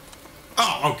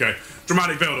 Oh, okay.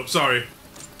 Dramatic build-up. Sorry.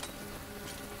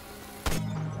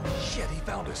 Shit, he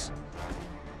found us.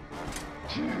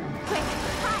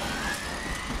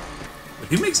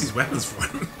 Who makes these weapons for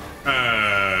him?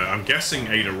 I'm guessing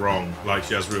Ada wrong. Like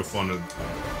she has real fun and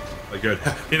like good.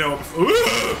 You know.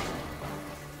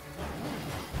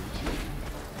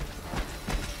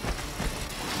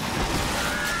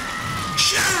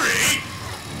 Sherry!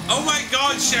 Oh my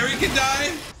God, Sherry can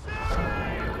die.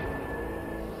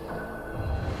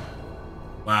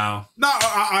 Wow. No,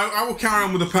 I will carry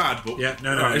on with the pad. But yeah,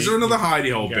 no. Right, is there another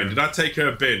hidey hole bin? Did I take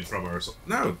her bin from her? Or something?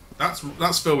 No,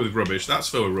 that's filled with rubbish. That's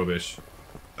filled with rubbish.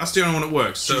 That's the only one that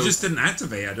works. So she just didn't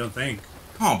activate. I don't think.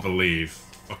 Can't believe.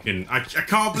 Fucking. I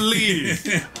can't believe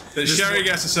that Sherry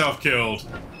gets herself killed.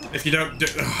 If you don't do.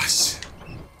 Oh,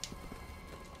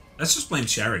 Let's just blame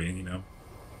Sherry, you know.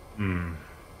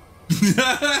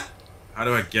 How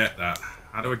do I get that?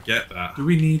 How do I get that? Do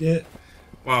we need it?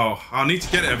 Well, I'll need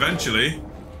to get it eventually.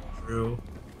 True.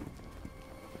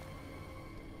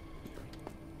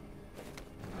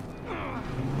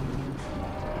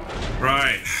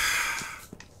 Right.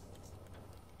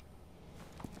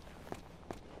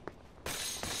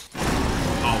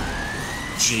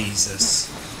 Oh, Jesus.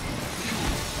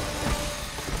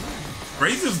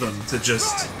 Brave of them to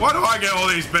just... Why do I get all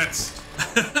these bits?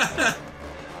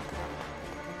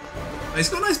 He's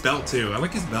got a nice belt too. I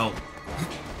like his belt.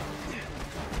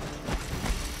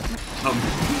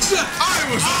 I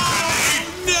was Oh,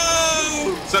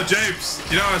 no! So James,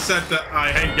 you know I said that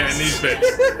I hate getting these bits.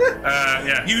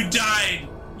 Yeah. You died.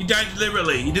 You died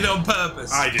deliberately. You did it on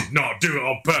purpose. I did not do it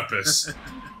on purpose.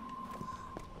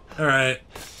 All right.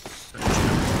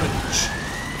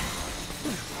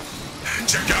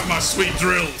 Check out my sweet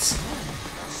drills.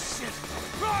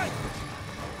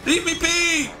 Leave me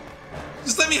be!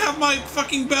 Just let me have my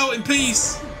fucking belt in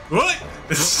peace. What?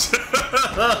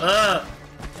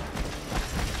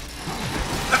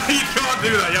 You can't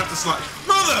do that. You have to slide.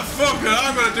 Motherfucker!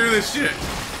 I'm gonna do this shit.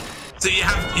 So you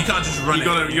can't just run. You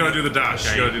gotta do the dash.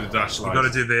 Okay. You gotta do the dash slide. You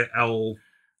gotta do the L.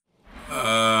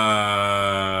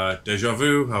 Deja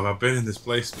vu. Have I been in this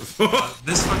place before?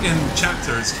 This fucking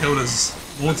chapter has killed us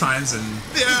more times than.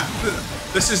 Yeah.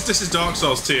 This is Dark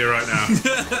Souls tier right now.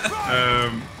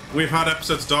 We've had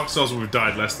episodes of Dark Souls where we've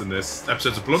died less than this.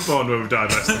 Episodes of Bloodborne where we've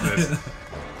died less than this.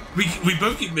 we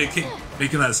both keep making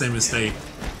that same mistake.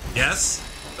 Yes.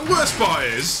 The worst part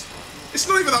is, it's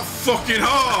not even that fucking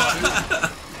hard.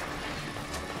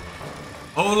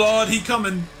 Oh Lord, he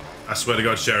coming. I swear to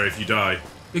God, Sherry, if you die,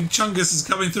 Big Chungus is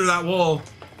coming through that wall.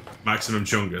 maximum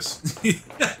chungus.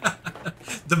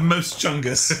 The most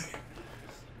Chungus.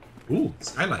 Ooh,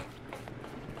 skylight.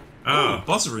 Ah,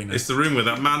 boss arena. it's the room where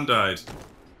that man died.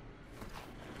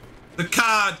 The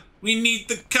card! We need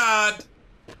the card!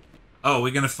 Oh,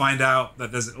 we're gonna find out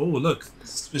that there's... Oh, look.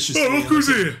 Suspiciously, Oh, look who's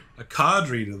here! a card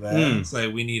reader there. So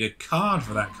we need a card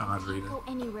for that card reader. Go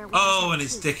anywhere with Oh, us and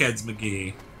it's too. Dickheads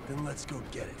McGee. Then let's go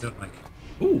get it. Don't like...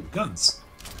 Ooh, guns.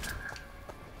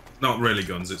 Not really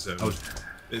guns, it's a... Oh.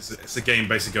 It's a game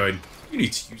basically going, you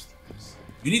need to use this.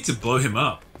 You need to blow him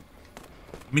up.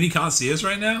 I mean, he can't see us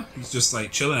right now. He's just,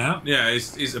 like, chilling out. Yeah,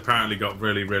 he's apparently got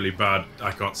really, really bad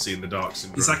I can't see in the dark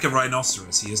syndrome. He's like a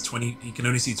rhinoceros. He has 20... He can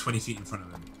only see 20 feet in front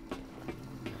of him.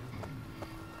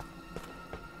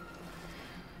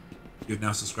 You've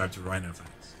now subscribed to Rhino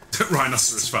Facts.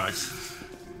 Rhinoceros facts.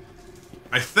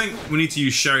 I think we need to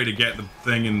use Sherry to get the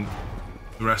thing, and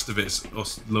the rest of it's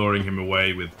us luring him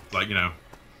away with, like, you know,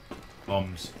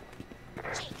 bombs. Jake, I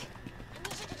need you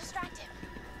to distract him.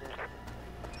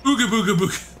 Booga booga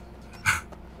booga.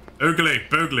 Oogly,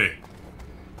 boogly.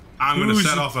 I'm gonna Who's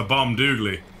set the- off a bomb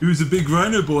doogly. Who's a big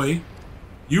rhino boy?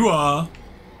 You are.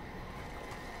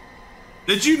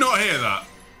 Did you not hear that?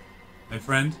 My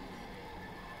friend.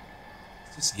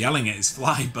 He's just yelling at his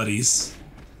fly buddies.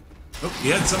 Oh, he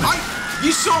had something.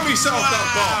 You saw me set off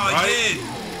that bomb, right?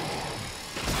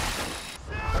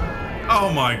 I Oh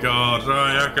my god,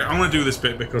 right, okay. I'm gonna do this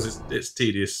bit because it's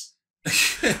tedious.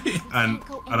 and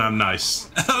I'm nice.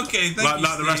 did. Okay, thank you.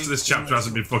 Like the rest of Steve. this chapter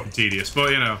hasn't been fucking tedious,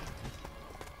 but you know.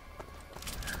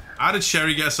 How did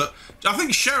Sherry get so... I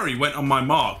think Sherry went on my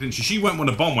mark, didn't she? She went when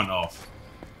the bomb went off.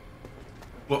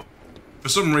 But for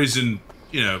some reason,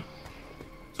 you know,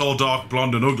 tall, dark,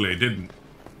 blonde and ugly didn't.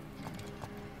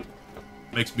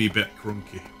 Makes me a bit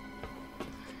crunky.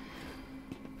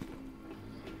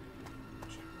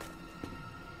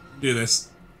 Do this.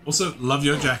 Also, love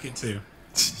your jacket too.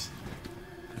 That's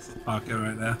the Parker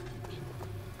right there.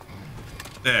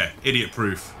 There, idiot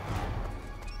proof.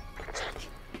 Jake, I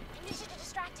need you to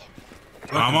distract him.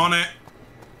 I'm on it.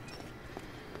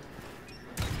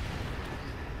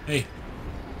 Hey.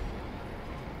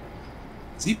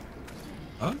 Is he?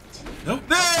 Oh, no.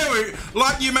 There we...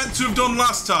 Like you meant to have done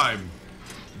last time.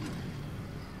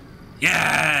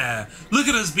 Yeah! Look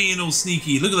at us being all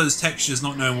sneaky. Look at those textures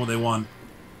not knowing what they want.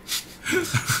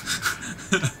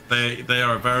 They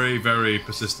are a very, very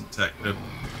persistent tech.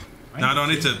 Now I don't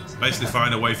need to basically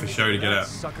find a way for Sherry to get out.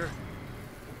 Sucker.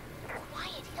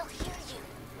 Quiet, he'll hear you.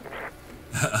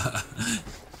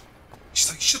 She's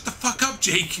like, shut the fuck up,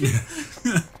 Jake!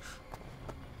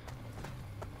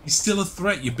 He's still a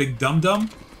threat, you big dum-dum?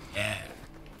 Yeah.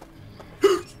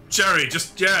 Sherry,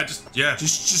 just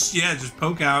Just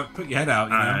poke out, put your head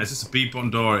out, you know? it's just a beep on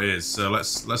door. It is. So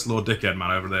let's lure dickhead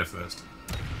man over there first.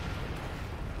 Yeah,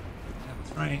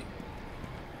 that's right.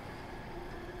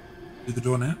 Do the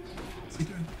door now? What's he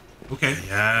doing?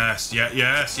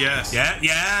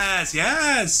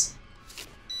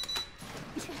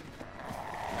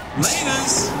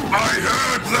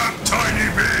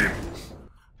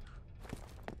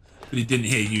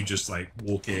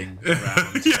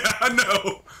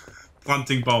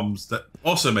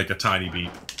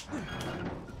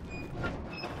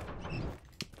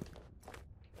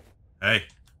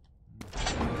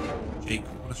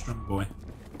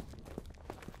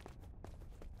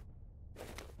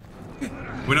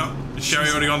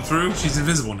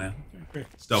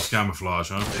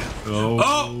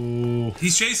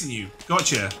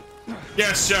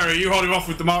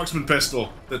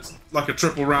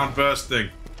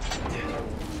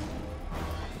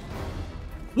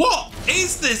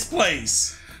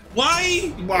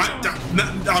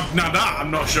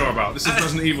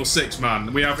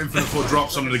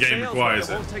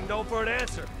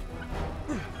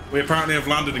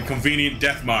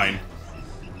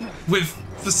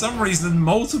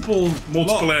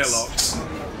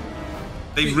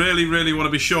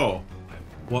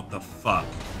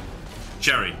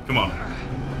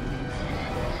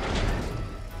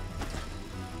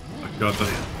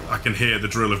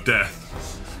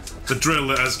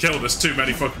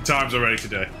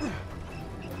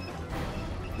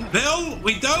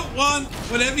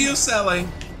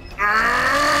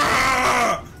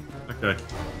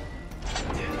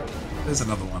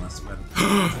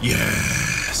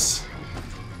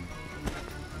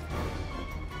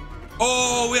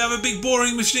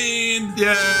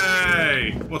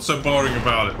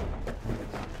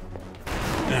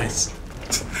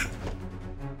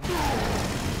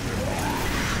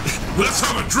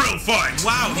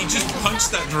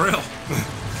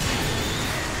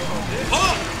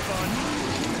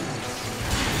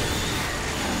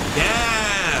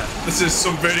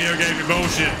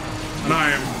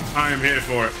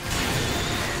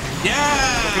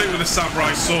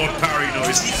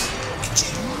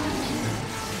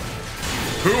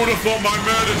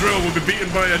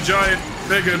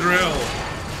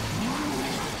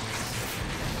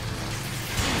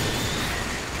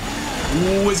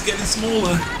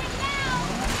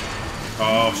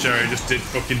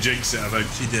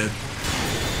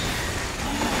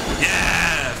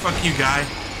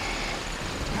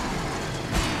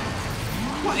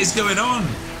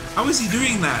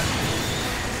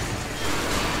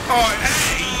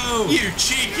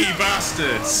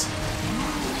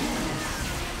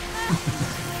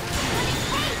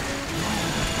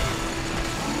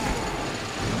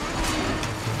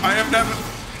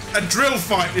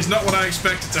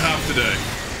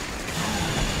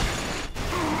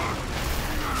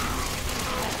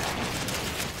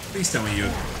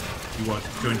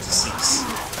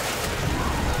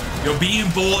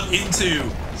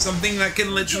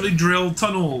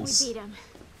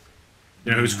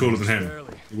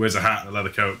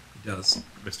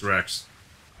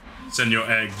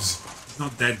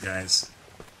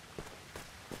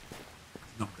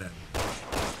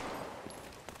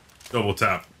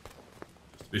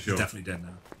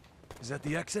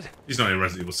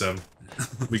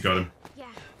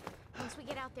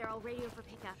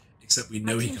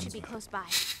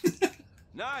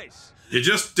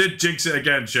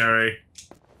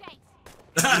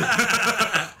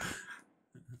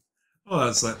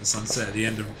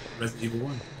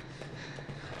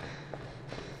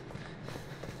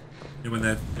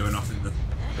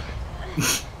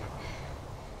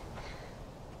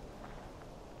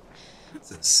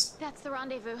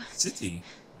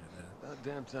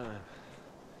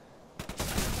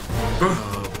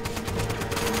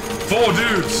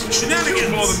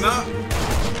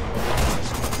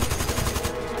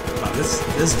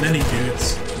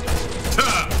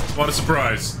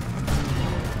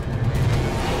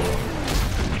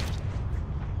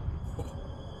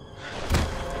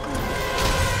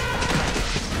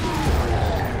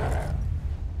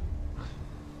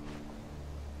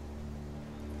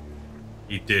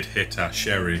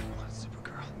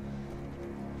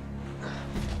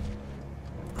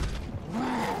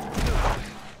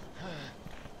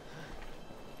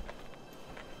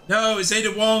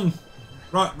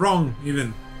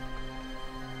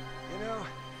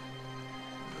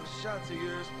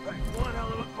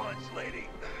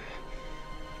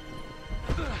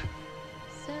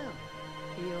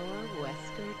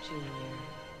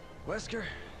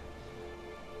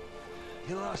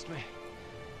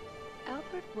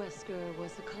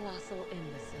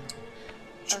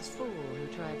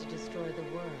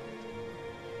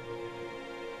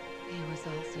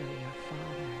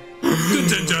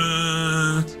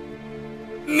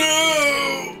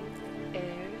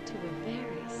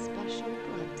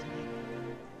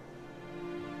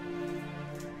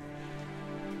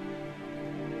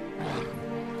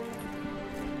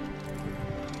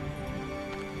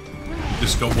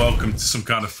 just got welcomed to some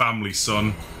kind of family,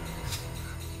 son.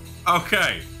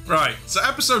 Okay, right. So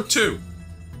episode 2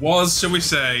 was, shall we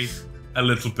say, a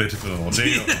little bit of an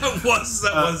ordeal. That was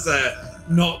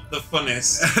not the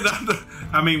funnest.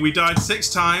 I mean, we died 6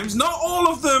 times. Not all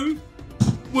of them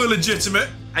were legitimate.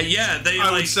 Yeah,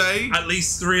 I would say at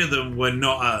least 3 of them were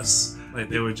not us. Like,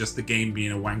 they were just the game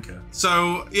being a wanker.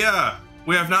 So yeah,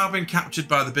 we have now been captured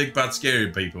by the big bad scary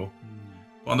people.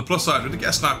 But on the plus side, we did get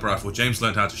a sniper rifle. James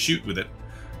learned how to shoot with it.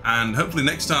 And hopefully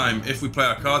next time, if we play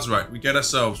our cards right, we get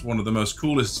ourselves one of the most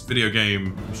coolest video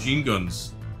game machine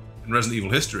guns in Resident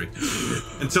Evil history.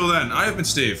 Until then, I have been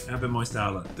Steve. I've been Moist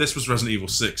Owlet. This was Resident Evil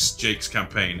 6, Jake's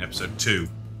Campaign, Episode 2.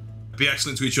 Be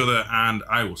excellent to each other, and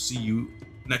I will see you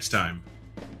next time.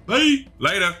 Bye!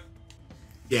 Later!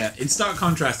 Yeah, in stark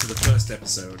contrast to the first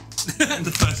episode,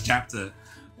 the first chapter,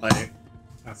 like,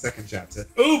 our second chapter.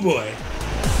 Oh boy!